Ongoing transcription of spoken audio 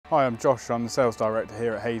Hi, I'm Josh, I'm the Sales Director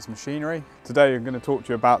here at Hayes Machinery. Today I'm going to talk to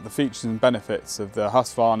you about the features and benefits of the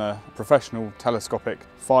Husqvarna Professional Telescopic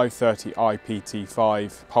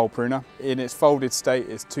 530iPT5 pole pruner. In its folded state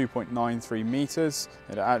it's 2.93 metres.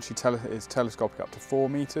 It actually is telescopic up to 4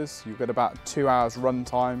 metres. You've got about 2 hours run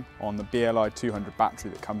time on the BLI 200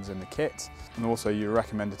 battery that comes in the kit. And also you're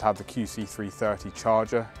recommended to have the QC330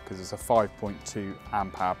 charger because it's a 5.2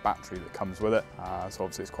 amp hour battery that comes with it. So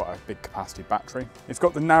obviously it's quite a big capacity battery. It's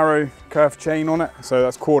got the narrow curved chain on it, so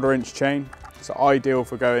that's 1/4 inch chain. It's ideal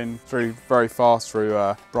for going through very fast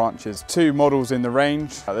through branches. 2 models in the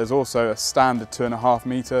range. There's also a standard 2.5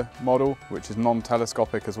 metre model, which is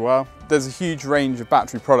non-telescopic as well. There's a huge range of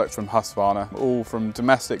battery products from Husqvarna, all from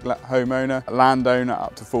domestic homeowner, landowner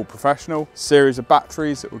up to full professional. Series of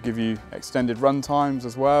batteries that will give you extended run times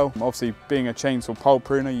as well. Obviously being a chainsaw pole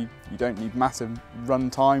pruner, you don't need massive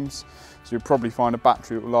run times. So you'll probably find a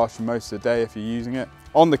battery that will last you most of the day if you're using it.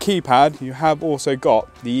 On the keypad, you have also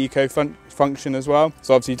got the eco function as well.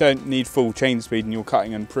 So obviously you don't need full chain speed and you're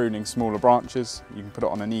cutting and pruning smaller branches. You can put it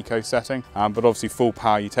on an eco setting, but obviously full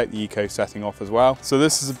power, you take the eco setting off as well. So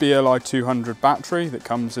this is a BLI 200 battery that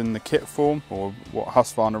comes in the kit form, or what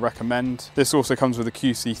Husqvarna recommend. This also comes with a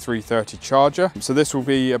QC330 charger. So this will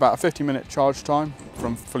be about a 50-minute charge time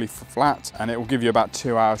from fully flat, and it will give you about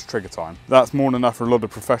 2 hours trigger time. That's more than enough for a lot of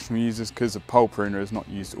professional users because a pole pruner is not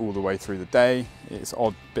used all the way through the day. It's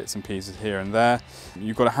odd bits and pieces here and there.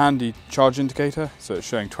 You've got a handy charge indicator, so it's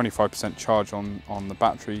showing 25% charge on the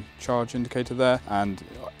battery charge indicator there, and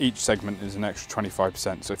each segment is an extra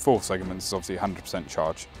 25%, so 4 segments is obviously 100%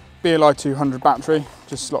 charge. BLI 200 battery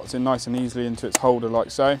just slots in nice and easily into its holder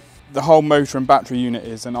like so. The whole motor and battery unit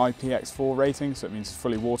is an IPX4 rating, so it means it's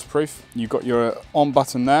fully waterproof. You've got your on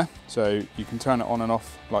button there, so you can turn it on and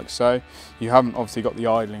off like so. You haven't obviously got the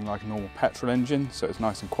idling like a normal petrol engine, so it's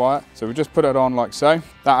nice and quiet. So we just put it on like so.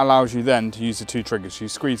 That allows you then to use the 2 triggers. You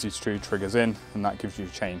squeeze these 2 triggers in and that gives you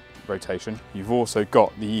chain rotation. You've also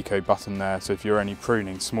got the eco button there, so if you're only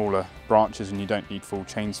pruning smaller branches and you don't need full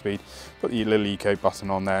chain speed, put the little eco button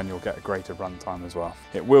on there and you'll get a greater run time as well.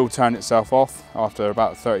 It will turn itself off after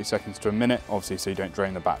about 30 seconds to a minute, obviously, so you don't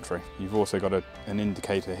drain the battery. You've also got an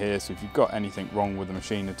indicator here, so if you've got anything wrong with the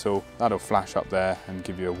machine at all, that'll flash up there and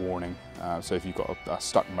give you a warning. So if you've got a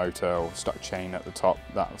stuck motor or stuck chain at the top,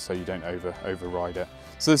 so you don't override it.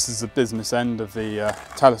 So this is the business end of the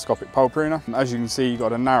telescopic pole pruner. As you can see, you've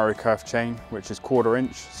got a narrow curved chain, which is 1/4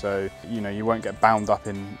 inch, so you won't get bound up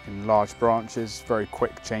in large branches. Very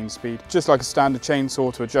quick chain speed. Just like a standard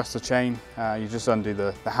chainsaw, to adjust the chain, you just undo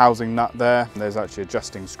the housing nut there. There's actually an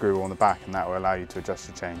adjusting screw on the back, and that will allow you to adjust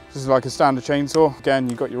your chain. This is like a standard chainsaw. Again,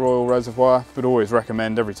 you've got your oil reservoir, but always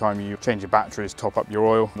recommend every time you change your batteries, top up your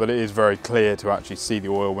oil. But it is very clear to actually see the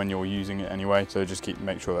oil when you're using it anyway, so just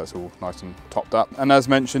make sure that's all nice and topped up. And as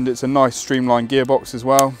mentioned, it's a nice streamlined gearbox as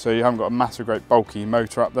well, so you haven't got a massive great bulky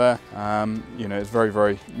motor up there. It's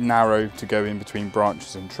very narrow to go in between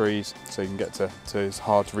branches and trees, so you can get to its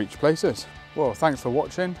hard to reach places. Well, thanks for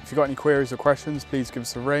watching. If you've got any queries or questions, please give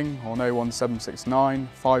us a ring on 01769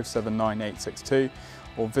 579 862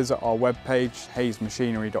 or visit our webpage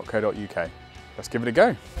haysmachinery.co.uk. Let's give it a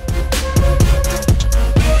go.